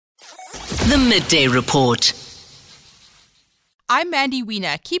The Midday Report. I'm Mandy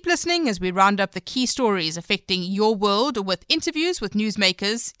Wiener. Keep listening as we round up the key stories affecting your world with interviews with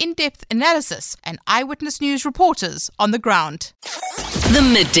newsmakers, in-depth analysis, and eyewitness news reporters on the ground. The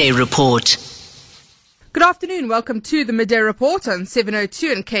Midday Report. Good afternoon. Welcome to the Midday Report on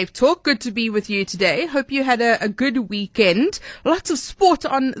 702 and Cape Talk. Good to be with you today. Hope you had a good weekend. Lots of sport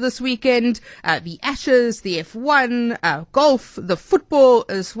on this weekend. The Ashes, the F1, golf, the football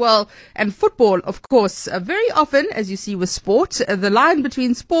as well. And football, of course, very often, as you see with sport, the line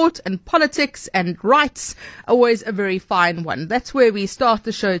between sport and politics and rights, always a very fine one. That's where we start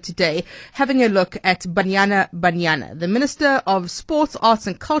the show today, having a look at Banyana, the Minister of Sports, Arts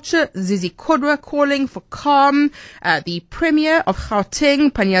and Culture, Zizi Kodwa, calling for calm. The Premier of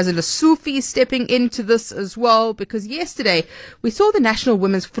Gauteng, Panyaza Lesufi, stepping into this as well, because yesterday we saw the national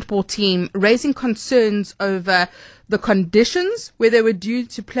women's football team raising concerns over the conditions where they were due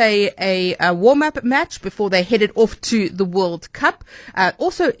to play a warm-up match before they headed off to the World Cup.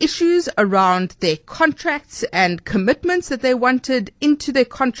 Also issues around their contracts and commitments that they wanted into their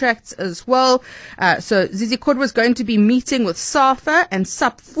contracts as well. So Zizi Kodwa is going to be meeting with SAFA and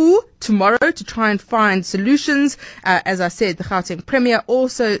SAPFU tomorrow to try and find solutions. As I said, the Gauteng Premier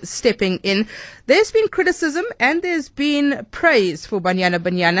also stepping in. There's been criticism and there's been praise for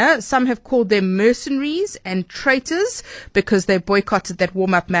Banyana. Some have called them mercenaries and traitors because they boycotted that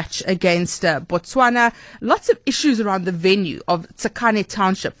warm-up match against Botswana. Lots of issues around the venue of Tsakane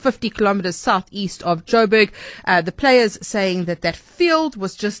Township, 50 kilometers southeast of Joburg. The players saying that field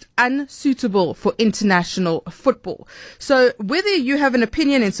was just unsuitable for international football. So whether you have an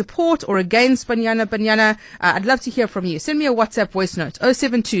opinion in support or against Banyana, I'd love to hear from you. Send me a WhatsApp voice note,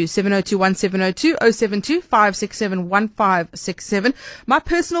 072 702 1702, 072 567 1567. My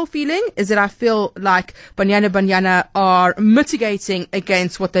personal feeling is that I feel like Banyana are mitigating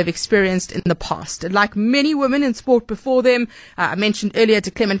against what they've experienced in the past. Like many women in sport before them, I mentioned earlier to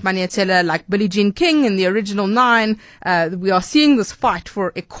Clement Maniatela, like Billie Jean King in the original 9, we are seeing this fight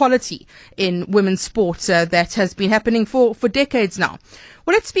for equality in women's sport that has been happening for decades now.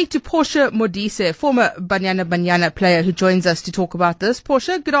 Well, let's speak to Portia Modise, former Banyana player who joins us to talk about this.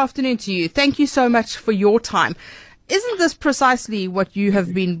 Portia, good afternoon to you. Thank you so much for your time. Isn't this precisely what you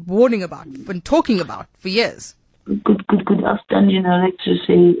have been warning about and talking about for years? Good afternoon. I'd like to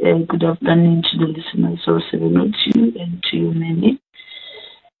say good afternoon to the listeners of 702 and to you, Mandy.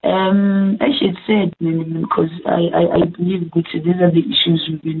 I should say it, because I believe that these are the issues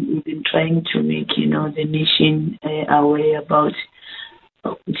we've been trying to make, the nation aware about.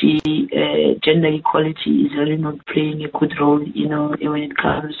 The gender equality is really not playing a good role, when it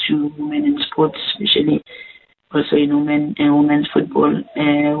comes to women in sports, especially also in women's football.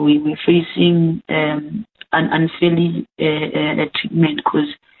 We're facing an unfairly treatment,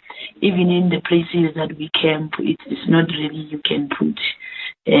 because even in the places that we camp, it's not really you can put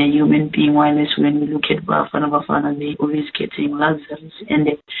a human being, while when we look at Bafana, they always getting luxuries, and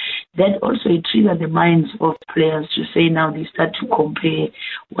that also triggers the minds of players to say now they start to compare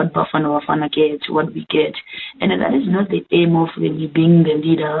what Bafana gets, what we get, and that is not the aim of really being the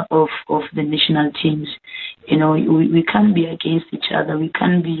leader of the national teams. We can't be against each other. We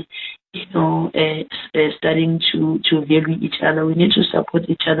can't be starting to value each other. We need to support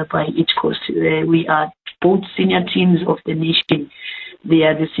each other by each cost. We are both senior teams of the nation. They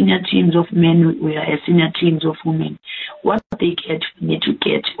are the senior teams of men. We are senior teams of women. What they get, we need to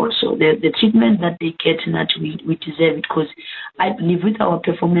get also. The treatment that they get, we deserve it, because I believe with our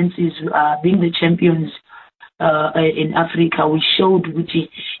performances, being the champions in Africa, we showed we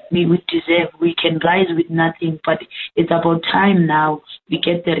deserve. We can rise with nothing, but it's about time now we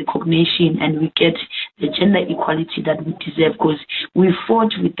get the recognition and we get the gender equality that we deserve, because we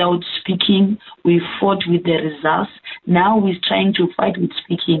fought without speaking. We fought with the results. Now we're trying to fight with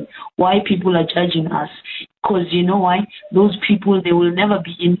speaking. Why people are judging us? Because you know why? Those people, they will never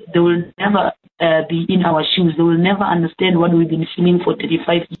be in our shoes. They will never understand what we've been feeling for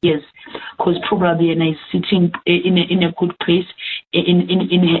 35 years. Because probably is sitting in a good place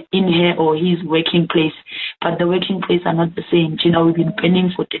in her or his working place, but the working place are not the same. We've been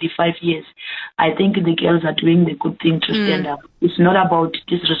pending for 35 years. I think the girls are doing the good thing to stand up. It's not about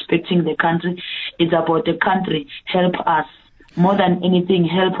disrespecting the country. It's about the country. Help us. More than anything,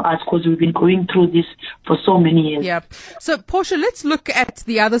 help us, because we've been going through this for so many years. Yeah. So, Portia, let's look at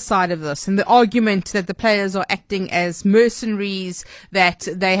the other side of this and the argument that the players are acting as mercenaries, that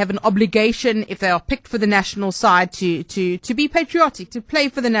they have an obligation, if they are picked for the national side, to be patriotic, to play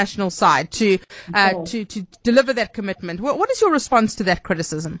for the national side, to deliver that commitment. What is your response to that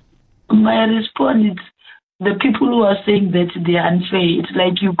criticism? My response is, the people who are saying that they are unfair, it's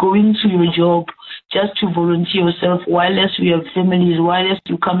like you go into your job just to volunteer yourself, while as we have families, while as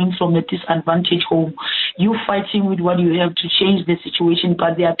you're coming from a disadvantaged home, you fighting with what you have to change the situation.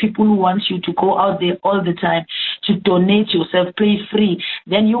 But there are people who want you to go out there all the time to donate yourself, play free.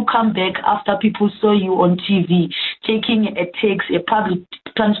 Then you come back after people saw you on TV taking a taxi, a public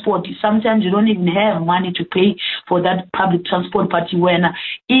transport. Sometimes you don't even have money to pay for that public transport, but you were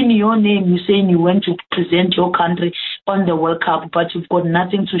in your name, you're saying you went to present your country on the World Cup, but you've got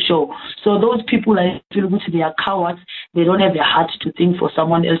nothing to show. So those people, I feel which they are cowards, they don't have a heart to think for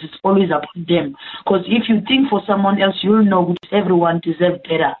someone else. It's always about them. Because if you think for someone else, you'll know that everyone deserves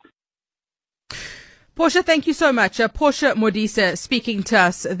better. Portia, thank you so much. Portia Modise speaking to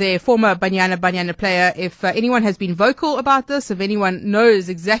us, the former Banyana player. If anyone has been vocal about this, if anyone knows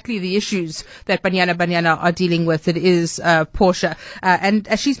exactly the issues that Banyana are dealing with, it is Portia. And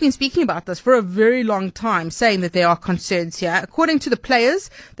she's been speaking about this for a very long time, saying that there are concerns here. According to the players,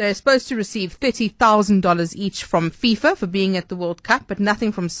 they're supposed to receive $30,000 each from FIFA for being at the World Cup, but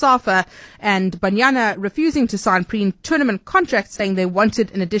nothing from SAFA, and Banyana refusing to sign pre-tournament contracts, saying they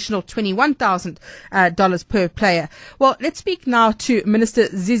wanted an additional $21,000 per player. Well, let's speak now to Minister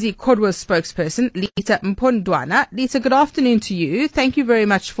Zizi Kodwa's spokesperson, Lita Mpondwana. Lita, good afternoon to you. Thank you very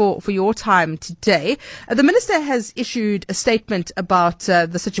much for your time today. The minister has issued a statement about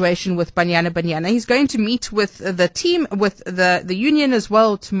the situation with Banyana. He's going to meet with the team, with the union as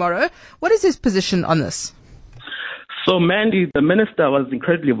well tomorrow. What is his position on this? So, Mandy, the minister was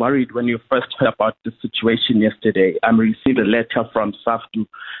incredibly worried when you first heard about the situation yesterday. I received a letter from SAFTU,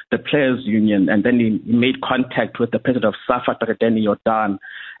 the players' union, and then he made contact with the president of SAFA, Dr. Danny Jordan,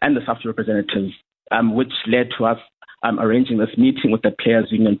 and the SAFTU representatives, which led to us arranging this meeting with the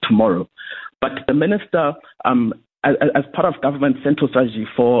players' union tomorrow. But the minister, as part of government central strategy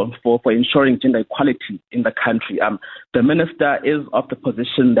for ensuring gender equality in the country, the minister is of the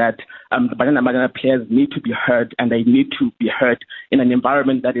position that the Banyana players need to be heard, and they need to be heard in an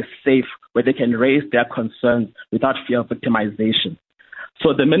environment that is safe, where they can raise their concerns without fear of victimization.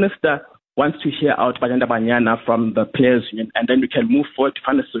 So the minister wants to hear out Banyana from the players union, and then we can move forward to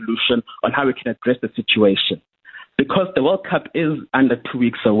find a solution on how we can address the situation. Because the World Cup is under 2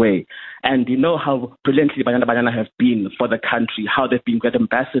 weeks away, and you know how brilliantly Banyana have been for the country, how they've been great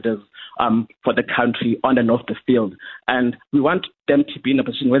ambassadors for the country on and off the field. And we want them to be in a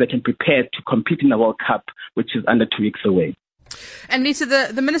position where they can prepare to compete in the World Cup, which is under 2 weeks away. And Lisa,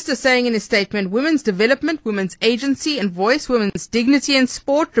 the minister saying in his statement, women's development, women's agency and voice, women's dignity in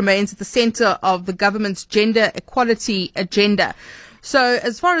sport remains at the center of the government's gender equality agenda. So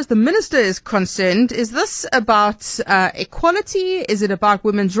as far as the minister is concerned, is this about equality? Is it about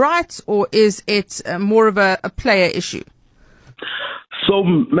women's rights, or is it more of a player issue? So,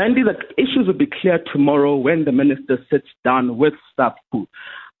 Mandy, the issues will be clear tomorrow when the minister sits down with SAFTU.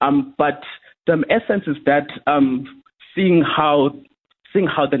 But the essence is that seeing how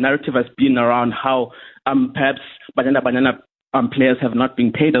the narrative has been around how perhaps Banyana players have not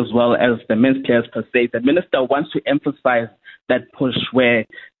been paid as well as the men's players per se, the minister wants to emphasize that push where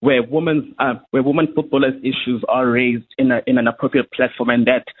women footballers' issues are raised in an appropriate platform, and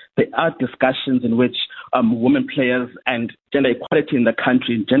that there are discussions in which women players and gender equality in the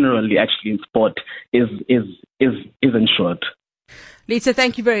country generally, actually in sport, is ensured. Lita,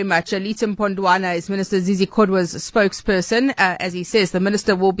 thank you very much. Lita Mpondwana is Minister Zizi Kodwa's spokesperson. As he says, the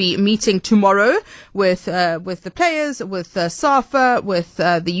minister will be meeting tomorrow with the players, with SAFA, with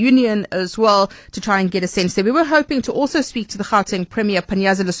the union as well, to try and get a sense there. We were hoping to also speak to the Gauteng Premier,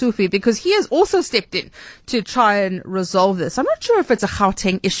 Panyaza Lesufi, because he has also stepped in to try and resolve this. I'm not sure if it's a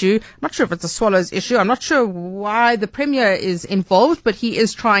Gauteng issue. I'm not sure if it's a Swallows issue. I'm not sure why the Premier is involved, but he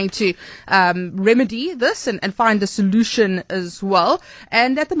is trying to remedy this and find a solution as well.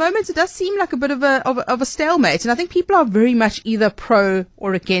 And at the moment, it does seem like a bit of a stalemate. And I think people are very much either pro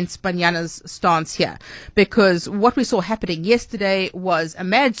or against Banyana's stance here, because what we saw happening yesterday was a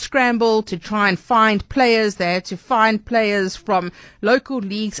mad scramble to try and find players. They had to find players from local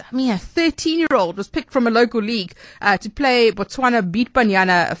leagues. I mean, a 13-year-old was picked from a local league to play. Botswana beat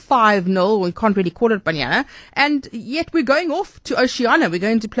Banyana 5-0. We can't really call it Banyana. And yet we're going off to Oceania. We're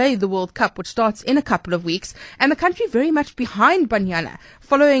going to play the World Cup, which starts in a couple of weeks. And the country very much behind Banyana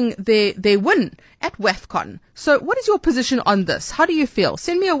following their win at WAFCON. So what is your position on this? How do you feel?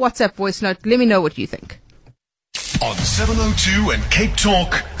 Send me a WhatsApp voice note. Let me know what you think. On 702 and Cape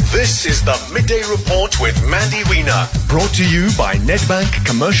Talk, this is the Midday Report with Mandy Wiener. Brought to you by Nedbank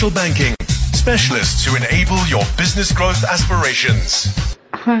Commercial Banking. Specialists who enable your business growth aspirations.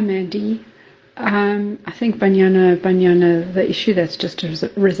 Hi, Mandy. I think Banyana, the issue that's just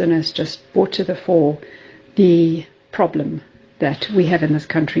risen is just brought to the fore. the problem that we have in this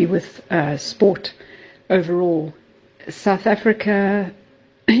country with sport overall. South Africa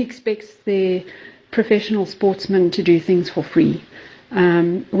expects their professional sportsmen to do things for free.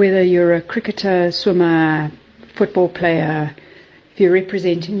 Whether you're a cricketer, swimmer, football player, if you're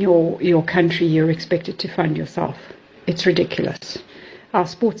representing your country, you're expected to fund yourself. It's ridiculous. Our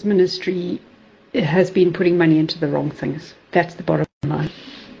sports ministry has been putting money into the wrong things. That's the bottom line.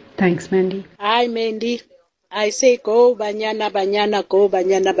 Thanks, Mandy. Hi, Mandy. I say go Banyana, Banyana, go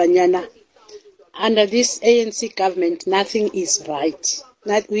Banyana, Banyana. Under this ANC government, nothing is right.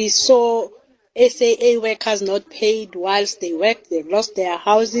 We saw SAA workers not paid whilst they worked. They lost their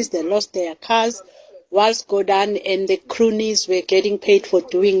houses, they lost their cars, whilst Godan and the croonies were getting paid for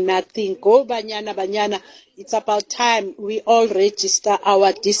doing nothing. Go Banyana, Banyana. It's about time we all register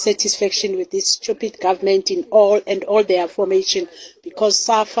our dissatisfaction with this stupid government in all their formation, because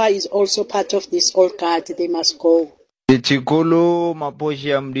SAFA is also part of this old guard. They must go. No,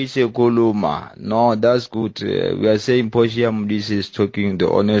 that's good. We are saying Poshiam this is talking the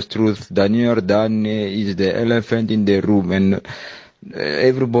honest truth. Daniel Dan is the elephant in the room, and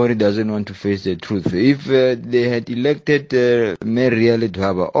everybody doesn't want to face the truth. If they had elected Mary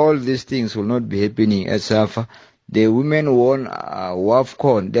Dwaba, all these things will not be happening at SAFA. The women won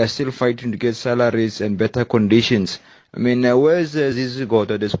WAFCON. They are still fighting to get salaries and better conditions. I mean, where's Zizi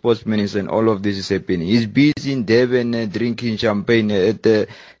Gota, the sports minister, and all of this is happening? He's busy in Devon drinking champagne at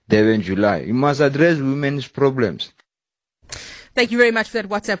Devon July. You must address women's problems. Thank you very much for that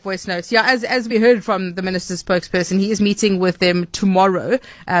WhatsApp voice notes. Yeah, as we heard from the minister's spokesperson, he is meeting with them tomorrow.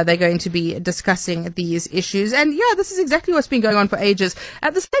 They're going to be discussing these issues. And yeah, this is exactly what's been going on for ages.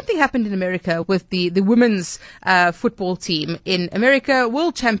 The same thing happened in America with the women's football team in America,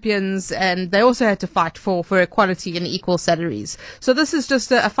 world champions, and they also had to fight for equality and equal salaries. So this is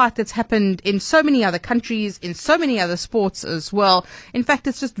just a fight that's happened in so many other countries, in so many other sports as well. In fact,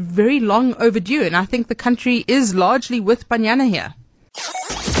 it's just very long overdue, and I think the country is largely with Banyana here.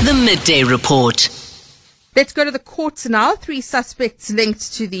 The Midday Report. Let's go to the courts now. 3 suspects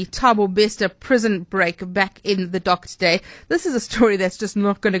linked to the Thabo Bester prison break back in the dock today. This is a story that's just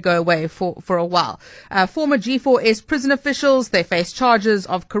not going to go away for a while. Former G4S prison officials, they face charges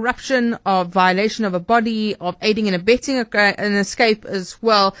of corruption, of violation of a body, of aiding and abetting an escape as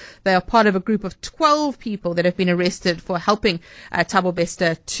well. They are part of a group of 12 people that have been arrested for helping Thabo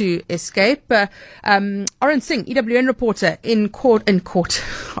Bester to escape. Oren Singh, EWN reporter, in court.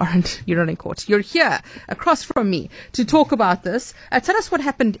 Oren, you're not in court. You're here across from me to talk about this. Tell us what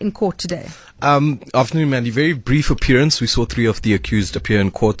happened in court today. Afternoon, Mandy. Very brief appearance. We saw 3 of the accused appear in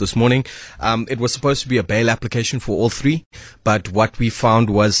court this morning. It was supposed to be a bail application for all 3, but what we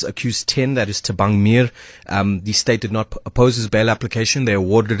found was accused 10, that is Thabang Mir. The state did not oppose his bail application. They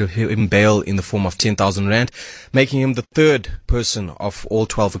awarded him bail in the form of 10,000 rand, making him the 3rd person of all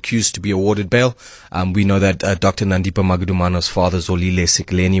 12 accused to be awarded bail. We know that Dr. Nandipa Magudumano's father, Zolile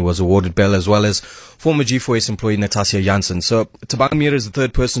Sikleni, was awarded bail, as well as former G4S employee Natasha Janssen. So Thabang Mir is the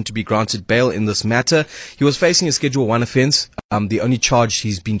 3rd person to be granted bail in this matter. He was facing a Schedule 1 offence. The only charge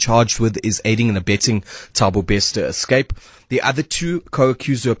he's been charged with is aiding and abetting Thabo Bester escape. The other 2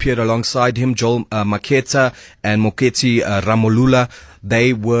 co-accused who appeared alongside him, Joel Maketa and Moketi Ramolula,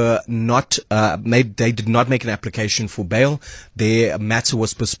 they were not they did not make an application for bail. Their matter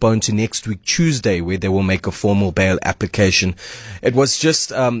was postponed to next week Tuesday, where they will make a formal bail application. It was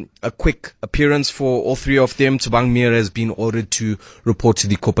just a quick appearance for all 3 of them. Thabang Mir has been ordered to report to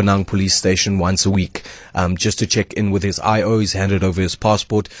the Kopanang police station once a week, just to check in with his IO. He's handed over his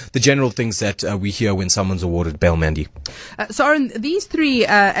passport. The general things that we hear when someone's awarded bail, Mandy. So Aaron, these 3,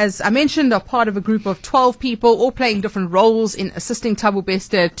 as I mentioned, are part of a group of 12 people, all playing different roles in assisting Thabo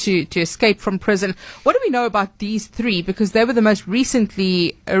Bester to escape from prison. What do we know about these 3? Because they were the most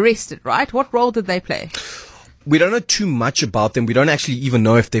recently arrested, right? What role did they play? We don't know too much about them. We don't actually even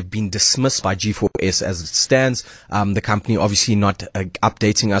know if they've been dismissed by G4S as it stands. The company obviously not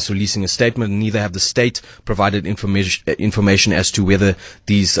updating us, releasing a statement. Neither have the state provided information as to whether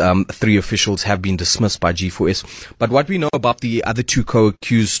these 3 officials have been dismissed by G4S. But what we know about the other 2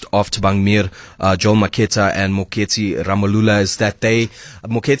 co-accused of Thabang Mir, Joel Maketa and Moketi Ramolula, is that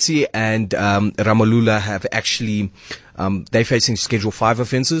Moketi and Ramolula have actually they're facing Schedule 5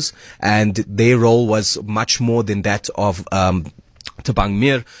 offences, and their role was much more than that of Tabang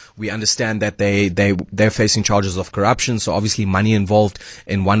Mir. We understand that they're facing charges of corruption, so obviously money involved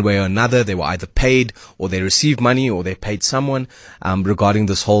in one way or another. They were either paid or they received money or they paid someone regarding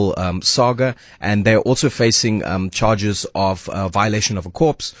this whole saga, and they're also facing charges of violation of a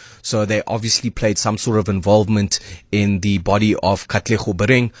corpse. So they obviously played some sort of involvement in the body of Katlego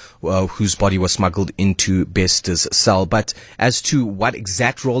Bereng, whose body was smuggled into Bester's cell. But as to what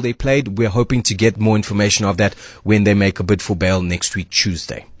exact role they played, we're hoping to get more information of that when they make a bid for bail next week,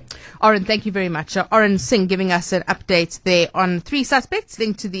 Tuesday. Oren, thank you very much. Oren Singh giving us an update there on 3 suspects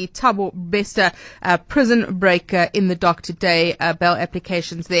linked to the Thabo Bester prison break in the dock today, bail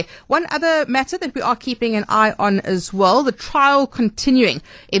applications there. One other matter that we are keeping an eye on as well, the trial continuing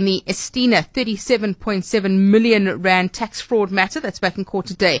in the Estina 37.7 million rand tax fraud matter that's back in court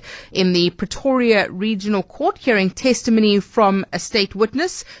today in the Pretoria Regional Court, hearing testimony from a state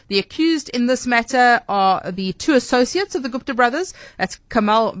witness. The accused in this matter are the 2 associates of the Gupta brothers, that's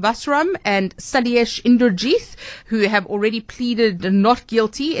Kamal Vasram and Saliesh Indrajith, who have already pleaded not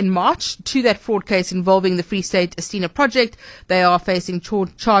guilty in March to that fraud case involving the Free State Estina project. They are facing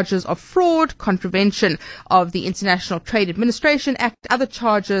charges of fraud, contravention of the International Trade Administration Act, other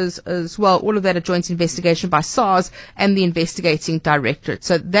charges as well. All of that a joint investigation by SARS and the investigating directorate.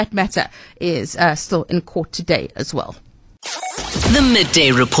 So that matter is still in court today as well. The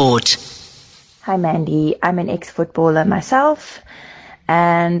Midday Report. Hi Mandy, I'm an ex-footballer myself.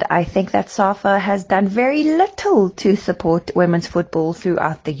 And I think that SAFA has done very little to support women's football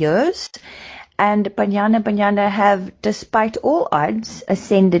throughout the years. And Banyana have, despite all odds,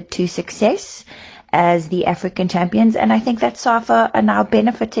 ascended to success as the African champions. And I think that SAFA are now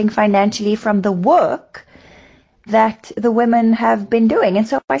benefiting financially from the work that the women have been doing. And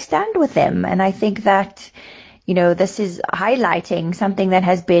so I stand with them. And I think that, this is highlighting something that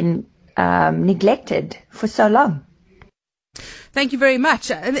has been neglected for so long. Thank you very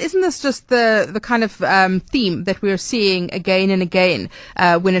much. And isn't this just the kind of theme that we're seeing again and again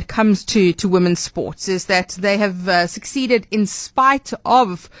when it comes to women's sports, is that they have succeeded in spite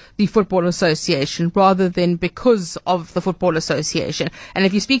of the Football Association rather than because of the Football Association. And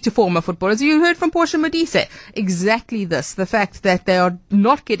if you speak to former footballers, you heard from Portia Modise exactly this, the fact that they are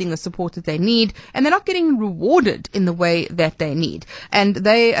not getting the support that they need and they're not getting rewarded in the way that they need. And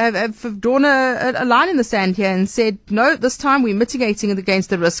they have drawn a line in the sand here and said, no, this time we're mitigating it against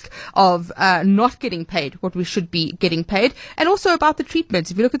the risk of not getting paid what we should be getting paid. And also about the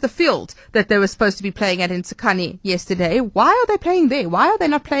treatment. If you look at the field that they were supposed to be playing at in Tsakani yesterday, why are they playing there? Why are they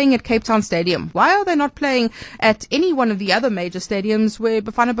not playing at Cape Town Stadium? Why are they not playing at any one of the other major stadiums where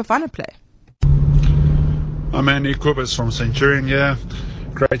Bafana play? I'm Andy Kubas from Centurion here.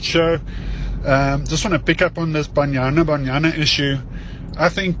 Great show. Just want to pick up on this Banyana issue. I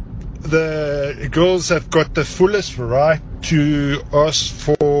think the girls have got the fullest right to ask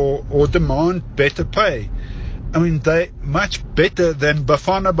for or demand better pay. I mean, they're much better than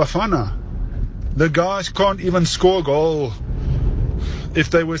Bafana. The guys can't even score a goal if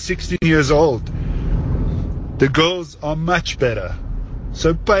they were 16 years old. The girls are much better,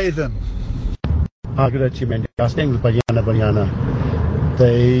 so pay them. Good day to you, man. I stand with Banyana.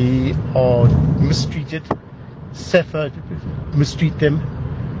 They are mistreated. Safa mistreat them.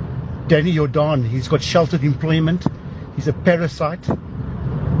 Danny Jordan, he's got sheltered employment. He's a parasite.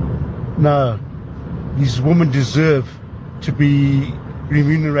 No, these women deserve to be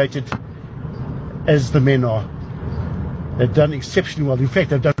remunerated as the men are. They've done exceptionally well. In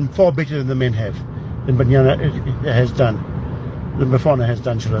fact, they've done far better than the men have, than Banyana has done, than Bafana has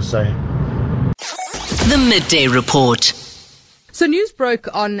done, shall I say. The Midday Report. So news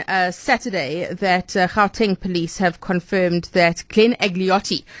broke on Saturday that Gauteng police have confirmed that Glenn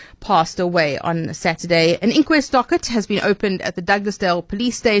Agliotti passed away on Saturday. An inquest docket has been opened at the Douglasdale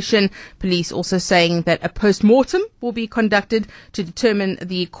police station. Police also saying that a post-mortem will be conducted to determine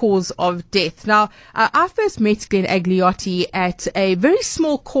the cause of death. Now, I first met Glenn Agliotti at a very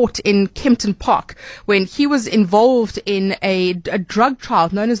small court in Kempton Park when he was involved in a drug trial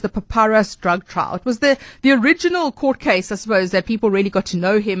known as the Papyrus drug trial. It was the original court case, I suppose, that people really got to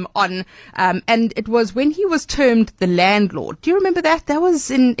know him on. And it was when he was termed the landlord. Do you remember that? That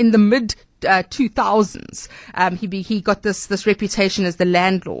was in the mid 2000s. He got this reputation as the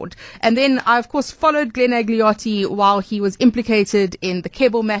landlord. And then I, of course, followed Glenn Agliotti while he was implicated in the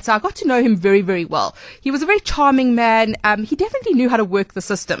Kebble matter. I got to know him very, very well. He was a very charming man. He definitely knew how to work the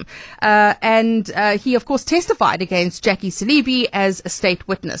system. And he, of course, testified against Jackie Salibi as a state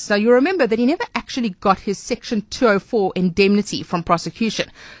witness. Now, you remember that he never actually got his Section 204 indemnity from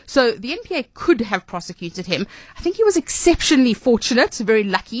prosecution. So the NPA could have prosecuted him. I think he was exceptionally fortunate, very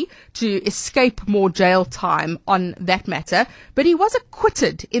lucky to escape more jail time on that matter, but he was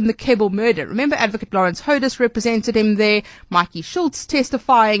acquitted in the Kebble murder. Remember, Advocate Lawrence Hodis represented him there, Mikey Schultz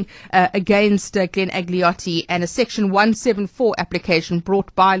testifying against Glenn Agliotti, and a Section 174 application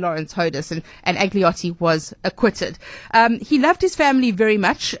brought by Lawrence Hodis, and Agliotti was acquitted. He loved his family very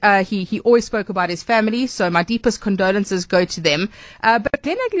much. He always spoke about his family, so my deepest condolences go to them. But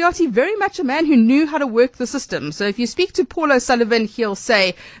Glenn Agliotti, very much a man who knew how to work the system. So if you speak to Paul O'Sullivan, he'll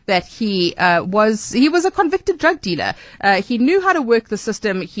say that he was a convicted drug dealer. He knew how to work the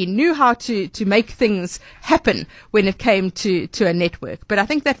system. He knew how to make things happen when it came to a network. But I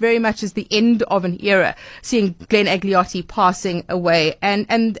think that very much is the end of an era, seeing Glenn Agliotti passing away.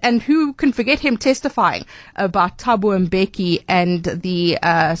 And who can forget him testifying about Thabo Mbeki and the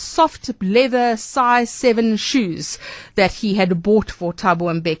soft leather size 7 shoes that he had bought for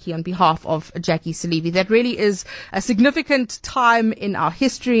Thabo Mbeki on behalf of Jackie Salibi. That really is a significant time in our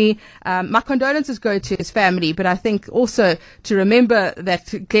history. My condolences go to his family, but I think also to remember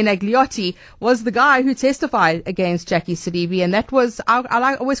that Glenn Agliotti was the guy who testified against Jackie Salibi, and that was,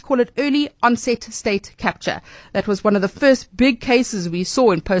 I always call it early onset state capture. That was one of the first big cases we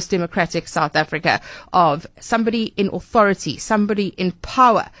saw in post-democratic South Africa of somebody in authority, somebody in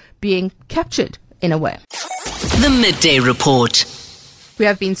power being captured in a way. The Midday Report. We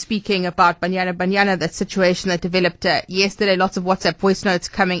have been speaking about Banyana, that situation that developed yesterday. Lots of WhatsApp voice notes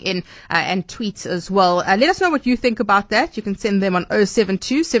coming in and tweets as well. Let us know what you think about that. You can send them on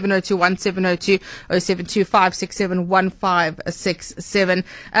 072 702 1702, 072 567 1567.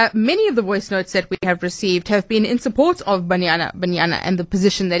 Many of the voice notes that we have received have been in support of Banyana and the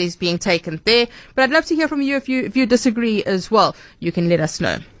position that is being taken there. But I'd love to hear from you if you disagree as well. You can let us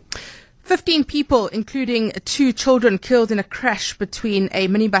know. 15 people, including 2 children, killed in a crash between a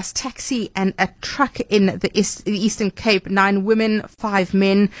minibus taxi and a truck in the Eastern Cape. 9 women, 5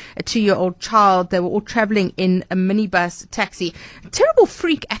 men, a 2-year-old child. They were all traveling in a minibus taxi. A terrible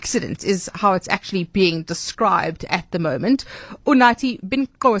freak accident is how it's actually being described at the moment. Unathi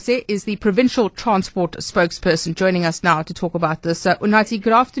Binkose is the provincial transport spokesperson, joining us now to talk about this. Unathi,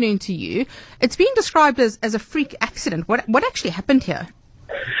 good afternoon to you. It's being described as a freak accident. What actually happened here?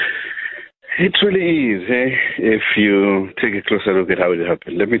 It really is. If you take a closer look at how it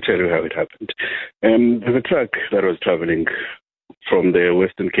happened, let me tell you how it happened. There's a truck that was traveling from the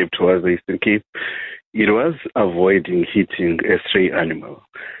Western Cape towards the Eastern Cape. It was avoiding hitting a stray animal,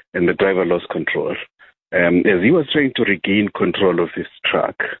 and the driver lost control. As he was trying to regain control of this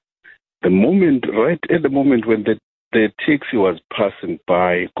truck, right at the moment when the taxi was passing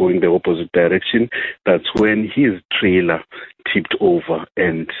by, going the opposite direction, that's when his trailer tipped over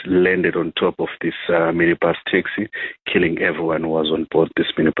and landed on top of this minibus taxi, killing everyone who was on board this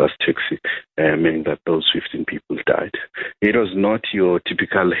minibus taxi, meaning that those 15 people died. It was not your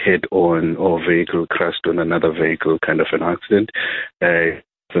typical head-on or vehicle crashed on another vehicle kind of an accident.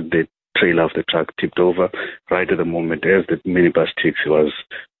 The trailer of the truck tipped over right at the moment as the minibus taxi was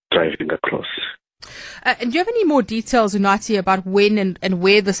driving across. Do you have any more details, Unathi, about when and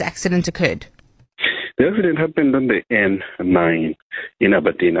where this accident occurred? The accident happened on the N9 in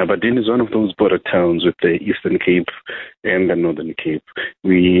Aberdeen. Aberdeen is one of those border towns with the Eastern Cape and the Northern Cape.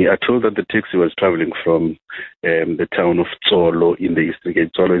 We are told that the taxi was traveling from the town of Tsolo in the Eastern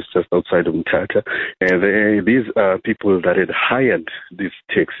Cape. Tsolo is just outside of Mthatha. These are people that had hired this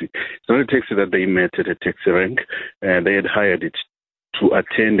taxi. It's not a taxi that they met at a taxi rank. They had hired it to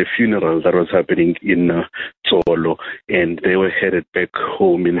attend a funeral that was happening in Tsolo, and they were headed back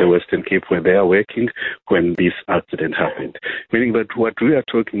home in the Western Cape where they are working when this accident happened. Meaning that what we are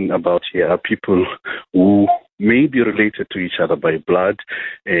talking about here are people who may be related to each other by blood,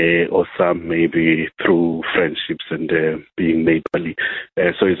 or some maybe through friendships and being neighborly.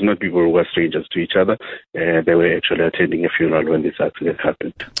 So it's not people who are strangers to each other. They were actually attending a funeral when this accident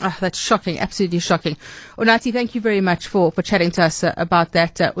happened. Oh, that's shocking, absolutely shocking. Unathi, thank you very much for chatting to us about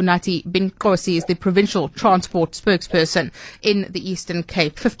that. Unathi Binkose is the provincial transport spokesperson in the Eastern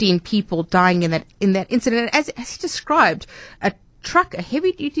Cape. 15 people dying in that incident. As he described, a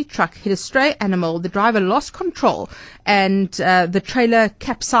heavy-duty truck hit a stray animal. The driver lost control, and the trailer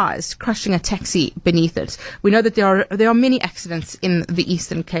capsized, crushing a taxi beneath it. We know that there are many accidents in the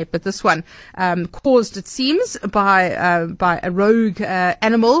Eastern Cape, but this one caused, it seems, by a rogue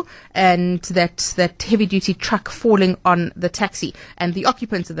animal, and that heavy-duty truck falling on the taxi, and the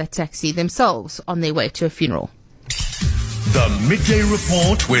occupants of that taxi themselves on their way to a funeral. The Midday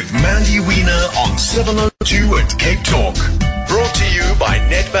Report with Mandy Wiener on 702 at Cape Talk. Brought to you by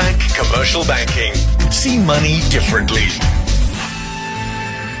Nedbank Commercial Banking. See money differently.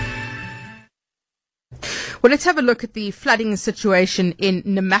 Well, let's have a look at the flooding situation in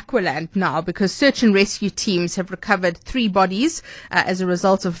Namaqualand now, because search and rescue teams have recovered 3 bodies as a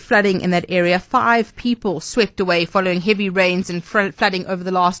result of flooding in that area. 5 people swept away following heavy rains and flooding over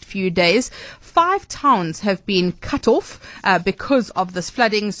the last few days. 5 towns have been cut off because of this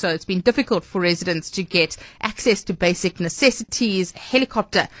flooding, so it's been difficult for residents to get access to basic necessities. A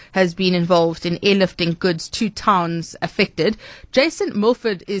helicopter has been involved in airlifting goods to towns affected. Jason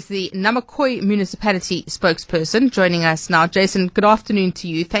Mulford is the Namakwa Municipality spokesperson, joining us now. Jason, good afternoon to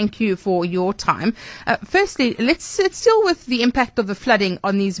you. Thank you for your time. Firstly, let's deal with the impact of the flooding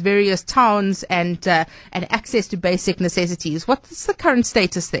on these various towns and access to basic necessities. What's the current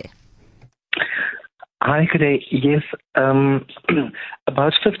status there? Hi, good day. Yes,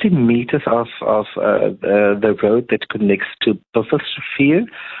 about 50 meters of the road that connects to Bosselrivier,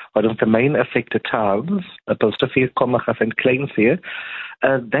 one of the main affected towns, Bosselrivier, Komachas and Kleinseer.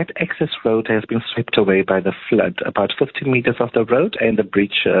 That access road has been swept away by the flood. About 50 meters of the road and the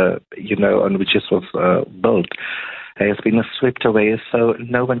bridge, on which it was built, has been swept away, so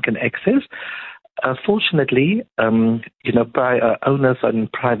no one can access. Fortunately, owners on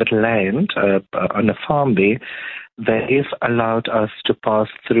private land on a farm there, they have allowed us to pass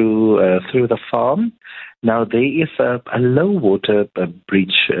through the farm. Now there is a low water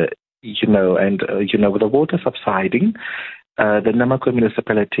bridge, and with the water subsiding, the Namakwa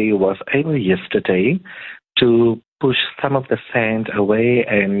municipality was able yesterday to push some of the sand away,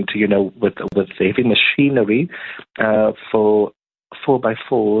 and with heavy machinery for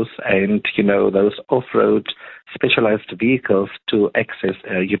 4x4s and those off-road specialized vehicles to access.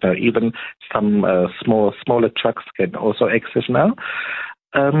 Even some smaller trucks can also access now.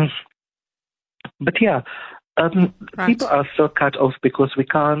 People are still cut off because they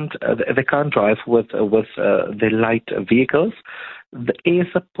can't drive with the light vehicles. The air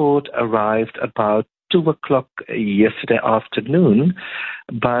support arrived about 2:00 yesterday afternoon,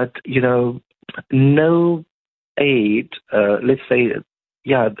 but no aid, let's say,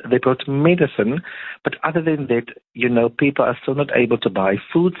 they brought medicine, but other than that, people are still not able to buy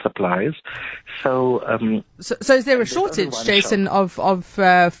food supplies. So is there a shortage, Jason, of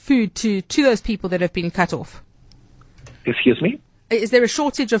food to those people that have been cut off? Excuse me? Is there a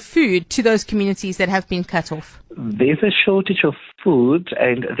shortage of food to those communities that have been cut off? There's a shortage of food,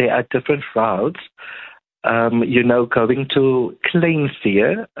 and there are different routes. Going to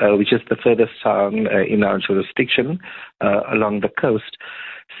Kleinseer, which is the furthest town in our jurisdiction along the coast.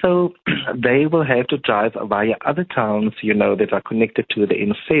 So they will have to drive via other towns, that are connected to the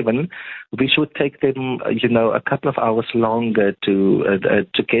N7, which would take them, a couple of hours longer to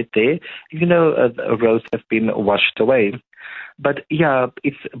get there. Roads have been washed away. But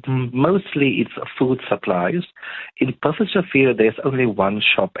it's mostly food supplies. In Bosselrivier, there's only one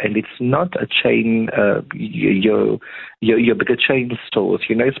shop, and it's not a chain. Your bigger chain stores.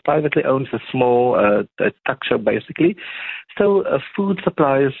 It's privately owned, a small tuck shop basically. So food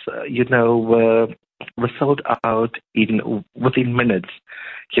supplies, were sold out within minutes.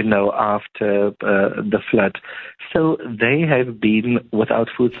 After the flood. So they have been without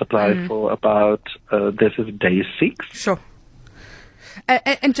food supplies for about this is day 6. Sure.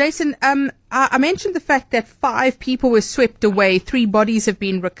 And Jason, I mentioned the fact that 5 people were swept away, 3 bodies have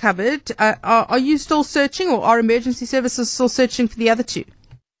been recovered. Are you still searching, or are emergency services still searching for the other 2?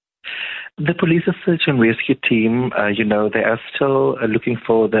 The police search and rescue team, they are still looking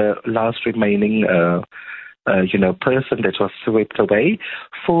for the last remaining, person that was swept away.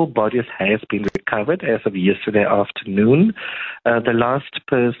 4 bodies has been recovered as of yesterday afternoon. The last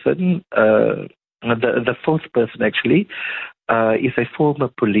person, the 4th person actually, is a former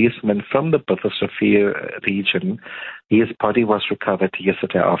policeman from the Bosselrivier region. His body was recovered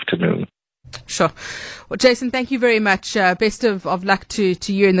yesterday afternoon. Sure. Well, Jason, thank you very much. Best of luck to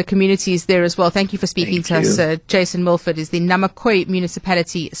you and the communities there as well. Thank you for speaking to us. Jason Mulford is the Namakwa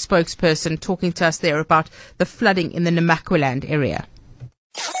Municipality spokesperson, talking to us there about the flooding in the Namaqualand area.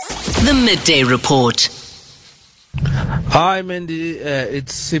 The Midday Report. Hi, Mandy.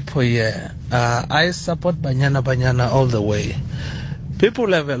 It's Sipho here. I support Banyana all the way.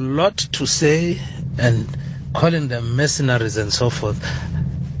 People have a lot to say and calling them mercenaries and so forth.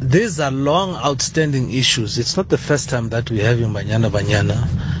 These are long outstanding issues. It's not the first time that we're having Banyana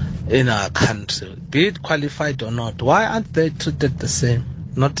in our country, be it qualified or not. Why aren't they treated the same?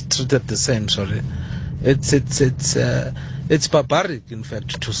 Not treated the same, sorry. It's barbaric, in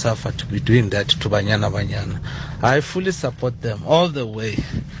fact, to suffer to be doing that to Banyana. I fully support them all the way.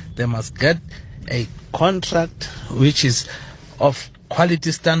 They must get a contract which is of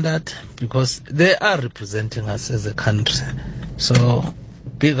quality standard, because they are representing us as a country. So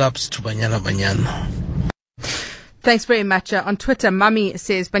big ups to Banyana. Thanks very much. On Twitter, Mummy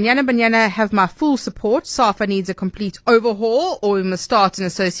says, Banyana have my full support. SAFA needs a complete overhaul, or we must start an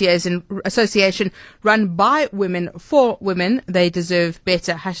association run by women for women. They deserve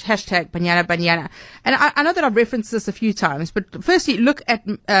better. Hashtag Banyana. And I know that I've referenced this a few times, but firstly, look at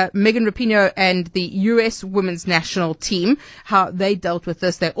Megan Rapinoe and the US women's national team, how they dealt with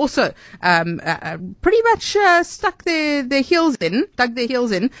this. They also pretty much dug their heels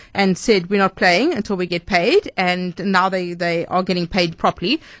in and said, we're not playing until we get paid. And now they are getting paid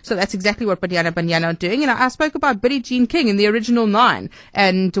properly. So that's exactly what Banyana are doing. And I spoke about Billie Jean King in the original 9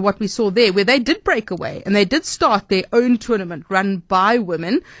 and what we saw there, where they did break away and they did start their own tournament run by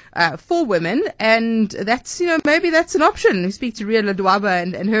women, for women. And that's, maybe that's an option. We speak to Ria Ladwaba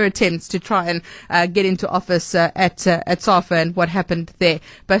and her attempts to try and get into office at SAFA and what happened there.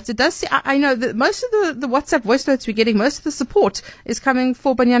 But it does, I know that most of the WhatsApp voice notes we're getting, most of the support is coming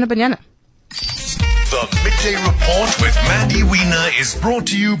for Banyana. The Midday Report with Mandy Wiener is brought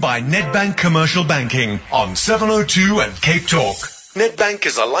to you by Nedbank Commercial Banking on 702 and Cape Talk. Nedbank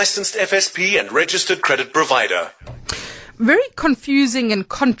is a licensed FSP and registered credit provider. Very confusing and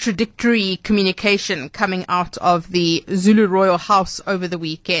contradictory communication coming out of the Zulu Royal House over the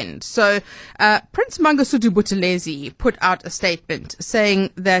weekend. So, Prince Mangosuthu Buthelezi put out a statement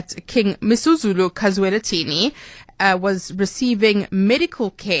saying that King Misuzulu Kazwelithini was receiving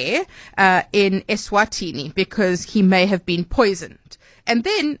medical care in Eswatini because he may have been poisoned. And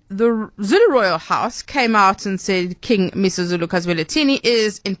then the Zulu Royal House came out and said King Misuzulu Kazwelithini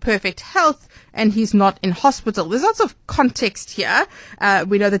is in perfect health and he's not in hospital. There's lots of context here.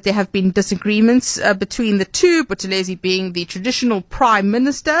 We know that there have been disagreements between the two, Buthelezi being the traditional prime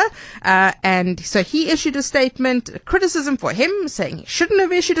minister. And so he issued a statement, criticism for him, saying he shouldn't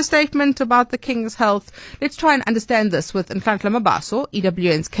have issued a statement about the king's health. Let's try and understand this with Nhlanhla Mabaso,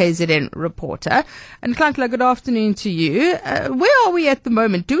 EWN's KZN reporter. And Nhlanhla, good afternoon to you. Where are we at the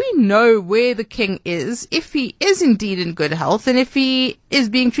moment? Do we know where the king is, if he is indeed in good health, and if he is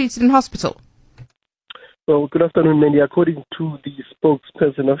being treated in hospital? Well, good afternoon, Mandy. According to the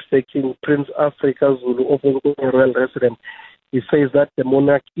spokesperson of the King, Prince Africa Zulu, of the royal resident, he says that the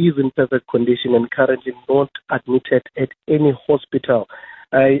monarch is in perfect condition and currently not admitted at any hospital.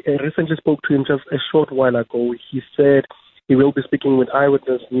 I recently spoke to him just a short while ago. He said he will be speaking with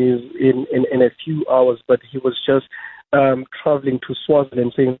Eyewitness News in a few hours, but he was just traveling to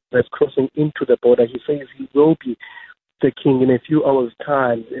Swaziland, saying that's crossing into the border. He says he will be the king in a few hours'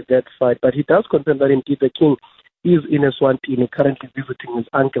 time at that side. But he does confirm that indeed the king is in Eswatini, currently visiting his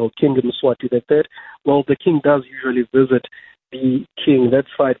uncle, King Mswati III. Well, the king does usually visit the king,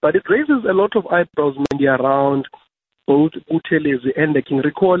 that's right. But it raises a lot of eyebrows, Mandy, around both Buthelezi and the king.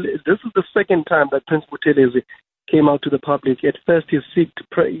 Recall, this is the second time that Prince Buthelezi came out to the public. At first, he says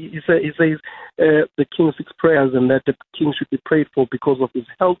the king seeks prayers and that the king should be prayed for because of his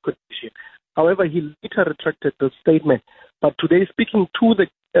health condition. However, he later retracted the statement. But today, speaking to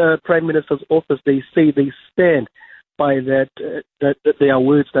the Prime Minister's office, they say they stand by that their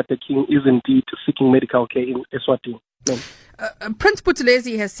words that the king is indeed seeking medical care in Eswatini. Prince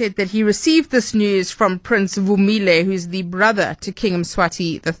Buthelezi has said that he received this news from Prince Vumile, who's the brother to King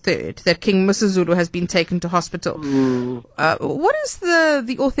Mswati III, that King Misuzulu has been taken to hospital. What is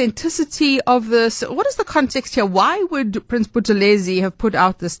the authenticity of this? What is the context here? Why would Prince Buthelezi have put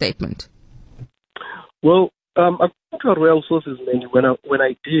out this statement? Well, according to our royal sources, when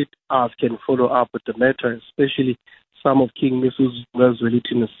I did ask and follow up with the matter, especially some of King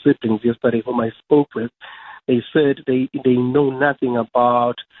Misuzulu's siblings yesterday whom I spoke with, they said they know nothing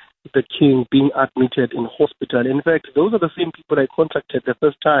about the king being admitted in hospital. In fact, those are the same people I contacted the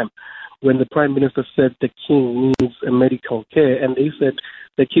first time when the Prime Minister said the king needs a medical care, and they said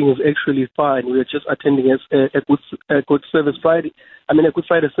the king is actually fine. We are just attending a good service Friday. A Good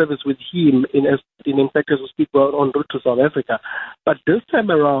Friday service with him in fact, as we speak, we're en route to South Africa. But this time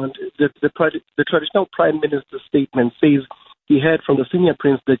around, the traditional Prime Minister's statement says he heard from the senior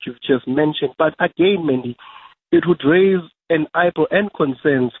prince that you've just mentioned. But again, Mandy, it would raise an eyebrow and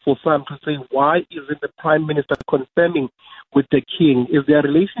concerns for some to say, why isn't the Prime Minister confirming with the king? Is their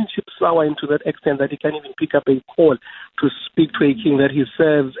relationship souring to that extent that he can't even pick up a call to speak to a king that he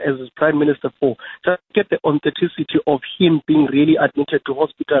serves as his Prime Minister for, to get the authenticity of him being really admitted to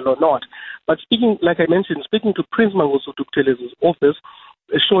hospital or not? But speaking to Prince Mangosuthu Buthelezi's office,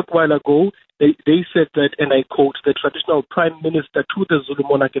 a short while ago, they said that, and I quote, the traditional prime minister to the Zulu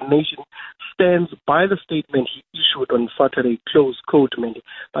monarch nation stands by the statement he issued on Saturday, close quote, Mandy.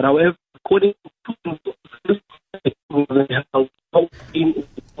 But however, according to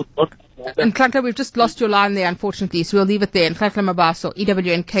And Nhlanhla, we've just lost your line there, unfortunately, so we'll leave it there. And Nhlanhla Mabaso,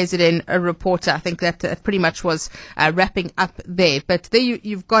 EWN KZN reporter. I think that pretty much was wrapping up there. But there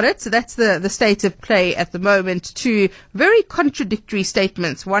you've got it. So that's the state of play at the moment. Two very contradictory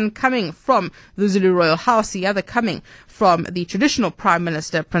statements, one coming from the Zulu Royal House, the other coming from the traditional Prime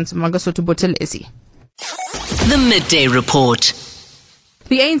Minister, Prince Mangosuthu Buthelezi. The Midday Report.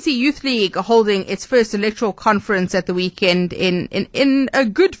 The ANC Youth League are holding its first electoral conference at the weekend in a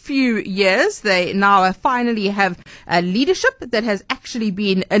good few years. They now finally have a leadership that has actually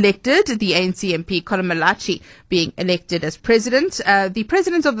been elected. The ANC MP Colin Malachi being elected as president. The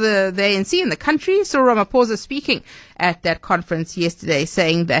president of the ANC in the country, Cyril Ramaphosa, speaking at that conference yesterday,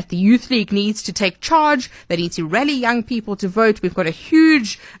 saying that the Youth League needs to take charge. They need to rally young people to vote. We've got a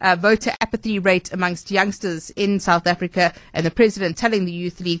huge voter apathy rate amongst youngsters in South Africa, and the president telling the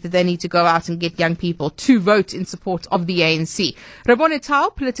Youth League that they need to go out and get young people to vote in support of the ANC. Rabone Tau,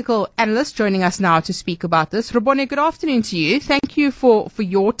 political analyst, joining us now to speak about this. Rabone, good afternoon to you. Thank you for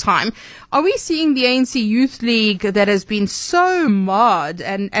your time. Are we seeing the ANC Youth League that has been so marred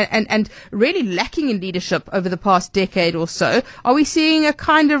and really lacking in leadership over the past decade or so? Are we seeing a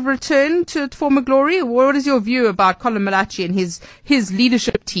kind of return to former glory? What is your view about Colin Malachi and his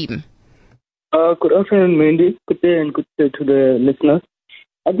leadership team? Good afternoon, Mandy. Good day and good day to the listeners.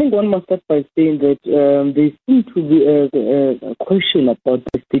 I think one must start by saying that there seems to be a question about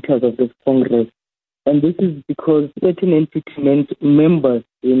the status of this Congress. And this is because certain NPT members,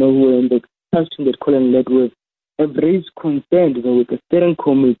 who were in the discussion that Colin led with, have raised concerns with the steering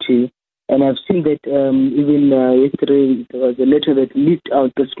committee. And I've seen that even yesterday there was a letter that leaked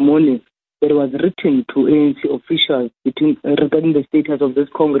out this morning that was written to ANC officials regarding the status of this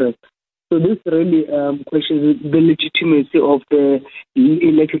Congress. So this really questions the legitimacy of the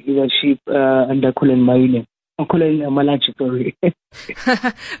elected leadership under Colin Malachi, sorry.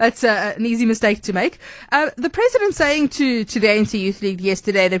 That's an easy mistake to make. The president saying to the ANC Youth League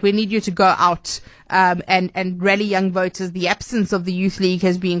yesterday that we need you to go out and rally young voters. The absence of the Youth League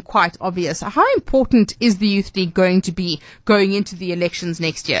has been quite obvious. How important is the Youth League going to be going into the elections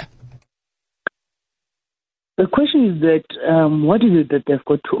next year? The question is that what is it that they've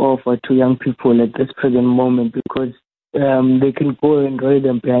got to offer to young people at this present moment? Because they can go and rally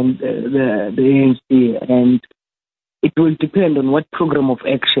them behind the ANC, and it will depend on what program of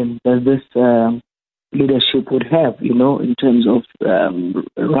action does this leadership would have, in terms of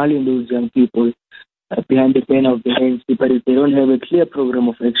rallying those young people behind the banner of the ANC. But if they don't have a clear program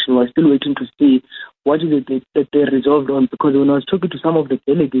of action, we're still waiting to see what is it that they resolved on. Because when I was talking to some of the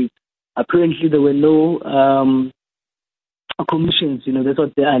delegates, apparently there were no commissions, that's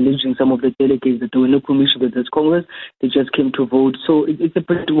what they are alleging, some of the delegates, that there were no commissions at this Congress, they just came to vote. So it's a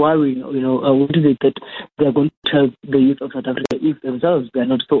bit worrying, what is it that they're going to tell the youth of South Africa if themselves they are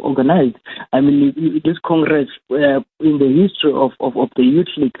not so organized? I mean, this Congress, in the history of the Youth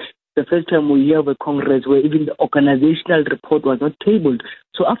League, the first time we hear of a Congress where even the organizational report was not tabled.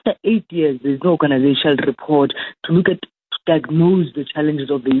 So after 8 years, there's no organizational report to look at, diagnose the challenges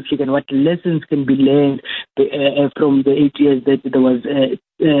of the Youth League and what lessons can be learned from the 8 years that there was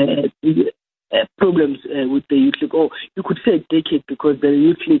problems with the Youth League. Or you could say a decade, because the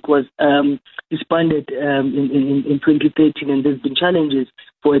Youth League was disbanded in 2013, and there's been challenges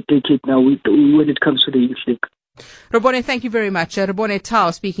for a decade now when it comes to the Youth League. Rabone, thank you very much. Rabone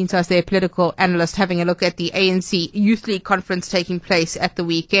Tau speaking to us there, political analyst, having a look at the ANC Youth League conference taking place at the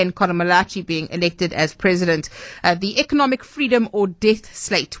weekend. Colin Malachi being elected as president. The economic freedom or death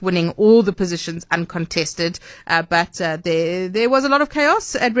slate winning all the positions uncontested. But there was a lot of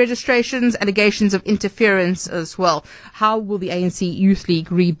chaos at registrations, allegations of interference as well. How will the ANC Youth League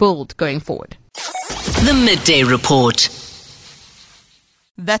rebuild going forward? The Midday Report.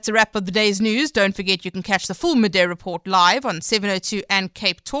 That's a wrap of the day's news. Don't forget you can catch the full Midday Report live on 702 and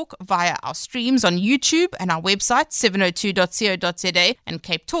Cape Talk via our streams on YouTube and our website 702.co.za and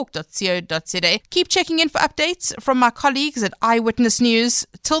capetalk.co.za. Keep checking in for updates from my colleagues at Eyewitness News.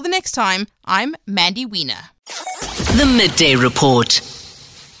 Till the next time, I'm Mandy Wiener. The Midday Report.